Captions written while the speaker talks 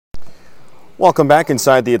Welcome back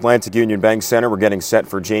inside the Atlantic Union Bank Center. We're getting set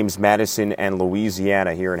for James Madison and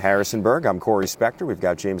Louisiana here in Harrisonburg. I'm Corey Spector. We've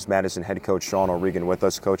got James Madison head coach Sean O'Regan with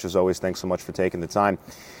us. Coach, as always, thanks so much for taking the time.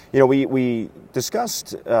 You know, we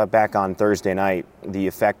discussed back on Thursday night the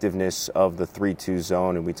effectiveness of the 3-2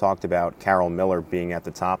 zone, and we talked about Carol Miller being at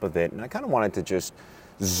the top of it. And I kind of wanted to just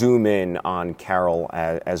zoom in on Carol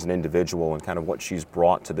as an individual and kind of what she's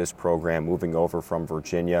brought to this program moving over from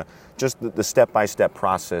Virginia, just the step-by-step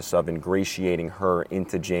process of ingratiating her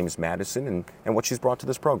into James Madison and what she's brought to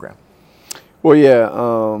this program. Well, yeah,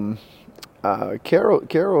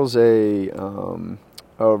 Carol's a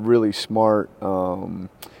really smart, very,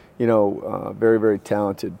 very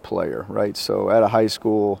talented player, right? So at a high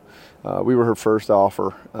school, we were her first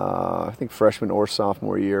offer, I think freshman or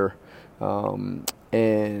sophomore year.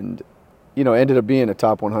 And, ended up being a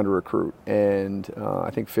top 100 recruit, and I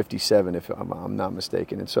think 57 if I'm not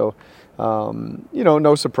mistaken. And so,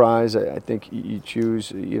 no surprise. I think you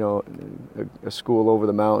choose, a school over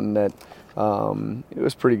the mountain that it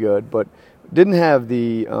was pretty good, but didn't have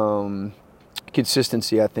the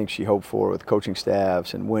consistency I think she hoped for with coaching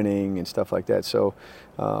staffs and winning and stuff like that. So,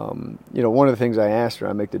 one of the things I asked her,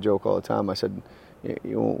 I make the joke all the time, I said,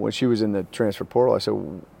 when she was in the transfer portal, I said,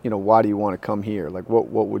 why do you want to come here? Like, what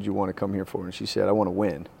would you want to come here for? And she said, I want to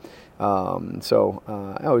win. So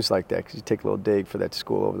I always like that because you take a little dig for that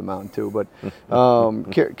school over the mountain too. But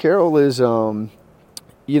Carol is, we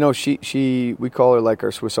call her like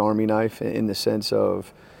our Swiss Army knife in the sense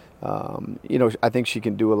of, I think she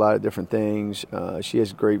can do a lot of different things. She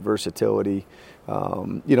has great versatility.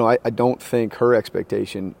 I don't think her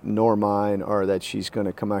expectation nor mine are that she's going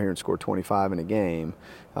to come out here and score 25 in a game.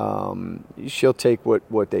 She'll take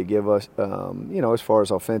what they give us, as far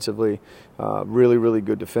as offensively. Really, really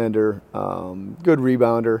good defender, good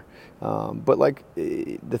rebounder. But like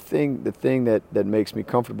the thing that makes me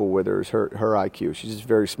comfortable with her is her IQ. She's just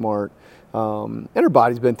very smart. And her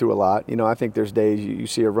body's been through a lot. I think there's days you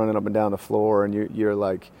see her running up and down the floor and you're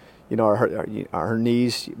like, are her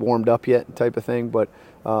knees warmed up yet type of thing. But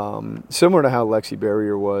similar to how Lexi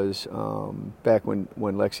Barrier was back when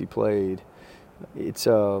Lexi played, it's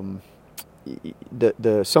the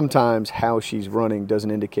sometimes how she's running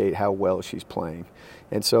doesn't indicate how well she's playing.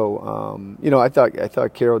 And so, I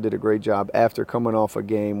thought Carol did a great job after coming off a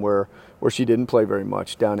game where she didn't play very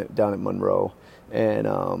much down at Monroe. And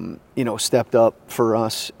stepped up for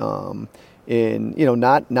us. Not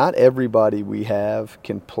everybody we have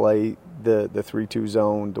can play the 3-2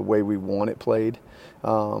 zone the way we want it played.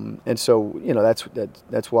 And so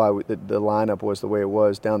that's why the lineup was the way it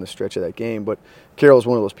was down the stretch of that game. But Carol's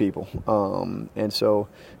one of those people, and so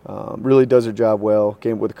really does her job well.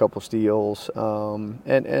 Came with a couple steals, and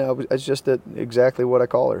it's just exactly what I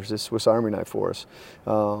call her. It's this Swiss Army knife for us.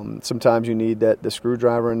 Sometimes you need the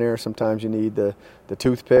screwdriver in there. Sometimes you need the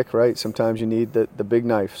toothpick, right? Sometimes you need the big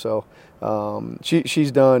knife. So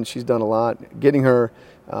she's done a lot. Getting her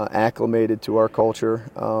acclimated to our culture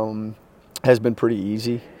has been pretty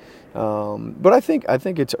easy, but I think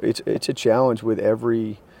it's a challenge with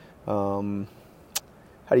every how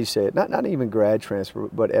do you say it? Not even grad transfer,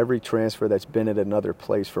 but every transfer that's been at another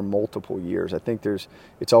place for multiple years. I think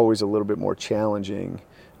it's always a little bit more challenging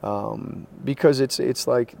because it's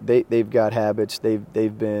like they've got habits,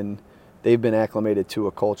 they've been acclimated to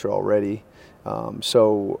a culture already.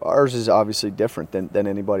 So ours is obviously different than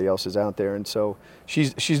anybody else's out there, and so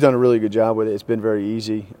she's done a really good job with it. It's been very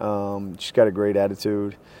easy. She's got a great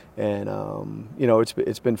attitude, and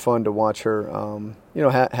it's been fun to watch her.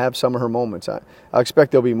 Have some of her moments. I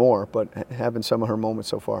expect there'll be more, but having some of her moments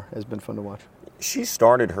so far has been fun to watch. She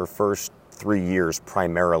started her first 3 years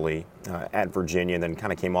primarily at Virginia and then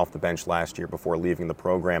kind of came off the bench last year before leaving the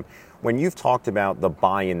program. When you've talked about the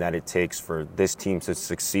buy-in that it takes for this team to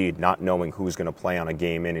succeed, not knowing who's going to play on a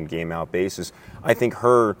game-in and game-out basis, I think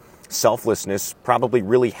her selflessness probably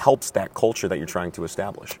really helps that culture that you're trying to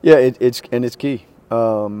establish. Yeah, it's key.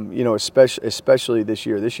 Especially this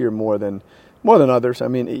year. This year more than others. I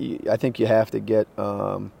mean, I think you have to get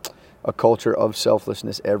a culture of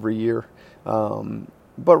selflessness every year.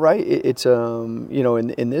 But right, it's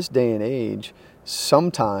in this day and age,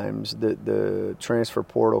 sometimes the transfer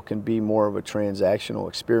portal can be more of a transactional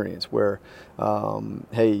experience where,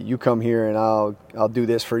 hey, you come here and I'll do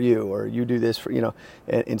this for you, or you do this for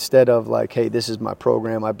instead of like, hey, this is my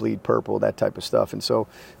program, I bleed purple, that type of stuff. And so,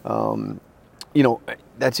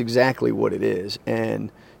 that's exactly what it is.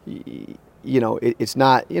 And it's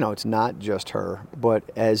not just her, but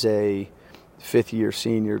as a fifth-year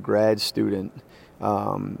senior grad student,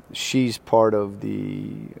 she's part of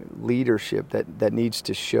the leadership that needs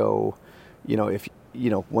to show, if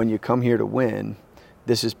when you come here to win,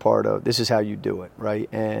 this is how you do it, right?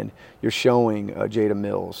 And you're showing Jada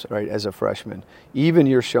Mills, right, as a freshman. Even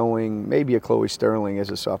you're showing maybe a Chloe Sterling as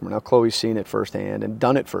a sophomore. Now Chloe's seen it firsthand and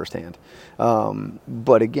done it firsthand.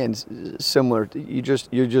 But again, similar,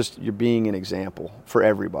 you're being an example for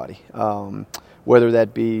everybody. Whether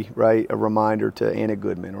that be, right, a reminder to Anna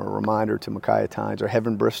Goodman or a reminder to Micaiah Tynes or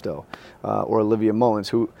Heaven Bristow or Olivia Mullins,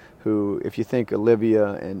 who if you think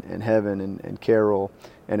Olivia and Heaven and Carol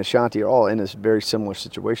and Ashanti are all in this very similar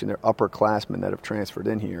situation. They're upperclassmen that have transferred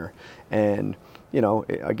in here. And,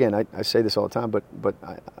 again, I say this all the time, but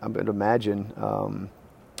I would imagine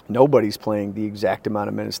nobody's playing the exact amount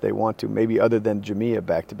of minutes they want to, maybe other than Jamia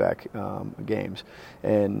back-to-back games.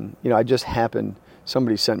 And, I just happened –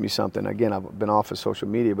 somebody sent me something. Again, I've been off of social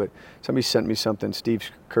media, but somebody sent me something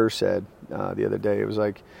Steve Kerr said the other day. It was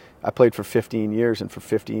like, I played for 15 years, and for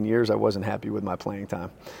 15 years I wasn't happy with my playing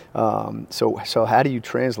time. So how do you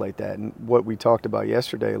translate that? And what we talked about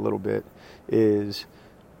yesterday a little bit is,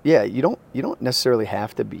 you don't necessarily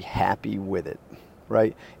have to be happy with it,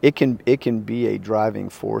 right? It can be a driving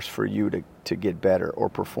force for you to get better or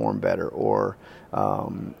perform better or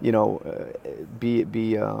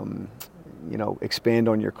expand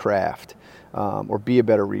on your craft, or be a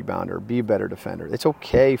better rebounder, be a better defender. It's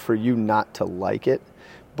okay for you not to like it,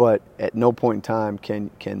 but at no point in time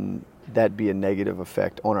can that be a negative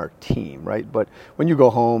effect on our team, right? But when you go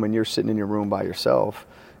home and you're sitting in your room by yourself,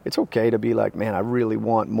 it's okay to be like, man, I really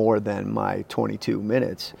want more than my 22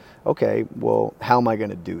 minutes. Okay, well, how am I going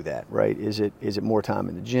to do that, right? Is it more time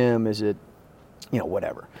in the gym? Is it,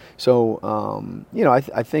 whatever. So,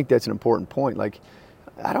 I think that's an important point. Like,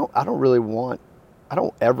 I don't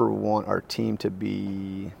ever want our team to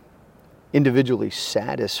be individually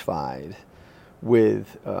satisfied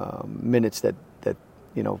with minutes that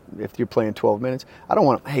if you're playing 12 minutes, I don't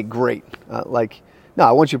want, hey, great. No,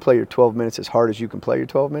 I want you to play your 12 minutes as hard as you can play your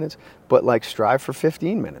 12 minutes, but strive for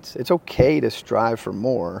 15 minutes. It's okay to strive for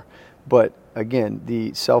more, but again,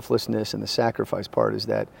 the selflessness and the sacrifice part is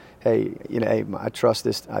that, hey, I trust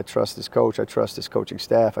this coach, I trust this coaching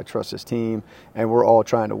staff, I trust this team, and we're all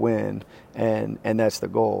trying to win, and that's the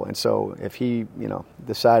goal. And so if he,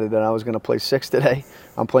 decided that I was going to play 6 today,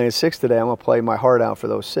 I'm playing 6 today. I'm going to play my heart out for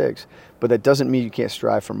those 6. But that doesn't mean you can't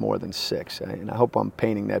strive for more than 6. And I hope I'm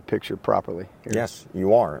painting that picture properly here. Yes,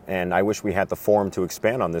 you are. And I wish we had the forum to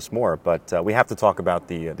expand on this more. But we have to talk about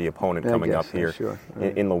the opponent coming up here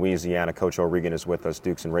in Louisiana. Coach O'Regan is with us,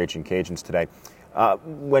 Dukes and Raging Cajuns today.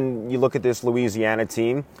 When you look at this Louisiana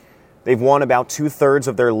team, they've won about 2/3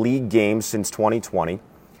 of their league games since 2020,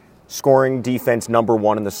 scoring defense number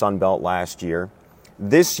 1 in the Sun Belt last year.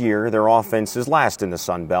 This year, their offense is last in the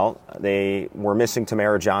Sun Belt. They were missing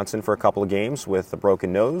Tamara Johnson for a couple of games with a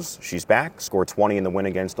broken nose. She's back, scored 20 in the win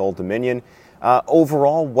against Old Dominion.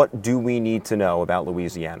 Overall, what do we need to know about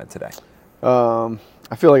Louisiana today? I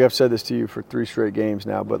feel like I've said this to you for 3 straight games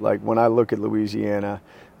now, but when I look at Louisiana,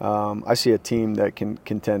 I see a team that can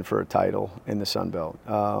contend for a title in the Sun Belt.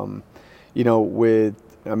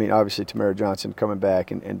 Obviously Tamara Johnson coming back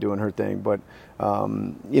and doing her thing, but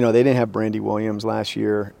they didn't have Brandy Williams last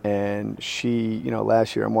year, and she,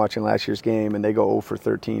 last year, I'm watching last year's game, and they go 0 for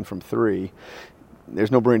 13 from 3.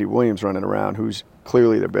 There's no Brandy Williams running around, who's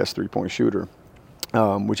clearly their best three-point shooter,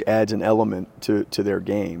 which adds an element to their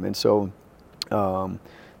game. And so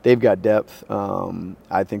they've got depth.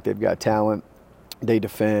 I think they've got talent. They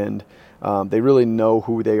defend. They really know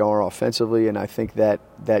who they are offensively, and I think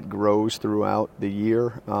that grows throughout the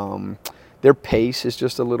year. Their pace is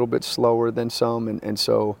just a little bit slower than some, and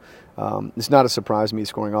so it's not a surprise to me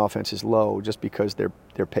scoring offense is low just because they're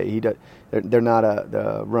not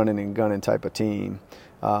the running and gunning type of team,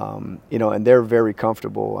 and they're very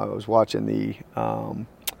comfortable. I was watching the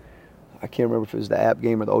I can't remember if it was the app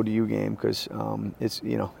game or the ODU game because it's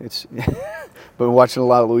been watching a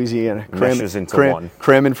lot of Louisiana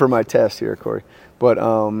cramming for my test here, Corey. But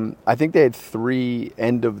I think they had 3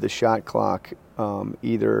 end of the shot clock.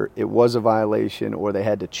 Either it was a violation or they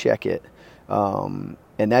had to check it, and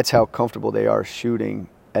that's how comfortable they are shooting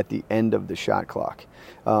at the end of the shot clock.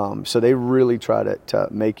 So they really try to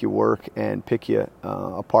make you work and pick you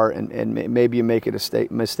apart, and maybe you make it a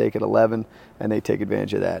mistake at 11, and they take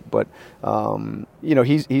advantage of that. But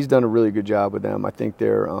he's done a really good job with them. I think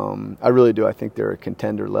they're I really do. I think they're a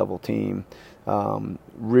contender level team.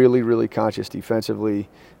 Really, really conscious defensively,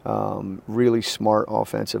 really smart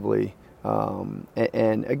offensively.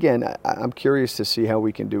 And again, I'm curious to see how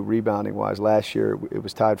we can do rebounding-wise. Last year, it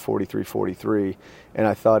was tied 43-43, and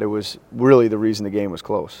I thought it was really the reason the game was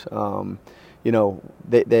close.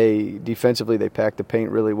 they defensively, they packed the paint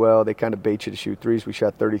really well. They kind of bait you to shoot threes. We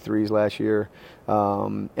shot 33s last year,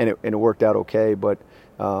 and it worked out okay. But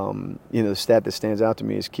the stat that stands out to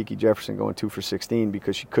me is Kiki Jefferson going 2 for 16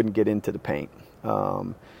 because she couldn't get into the paint.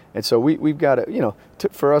 And so we've got to,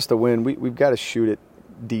 for us to win, we've got to shoot it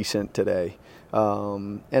decent today.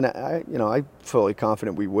 And I'm fully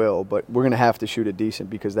confident we will, but we're going to have to shoot it decent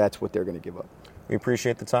because that's what they're going to give up. We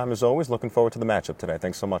appreciate the time as always. Looking forward to the matchup today.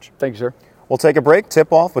 Thanks so much. Thank you, sir. We'll take a break.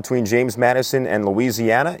 Tip-off between James Madison and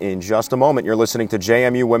Louisiana in just a moment. You're listening to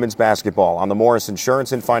JMU Women's Basketball on the Morris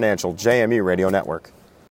Insurance and Financial JMU Radio Network.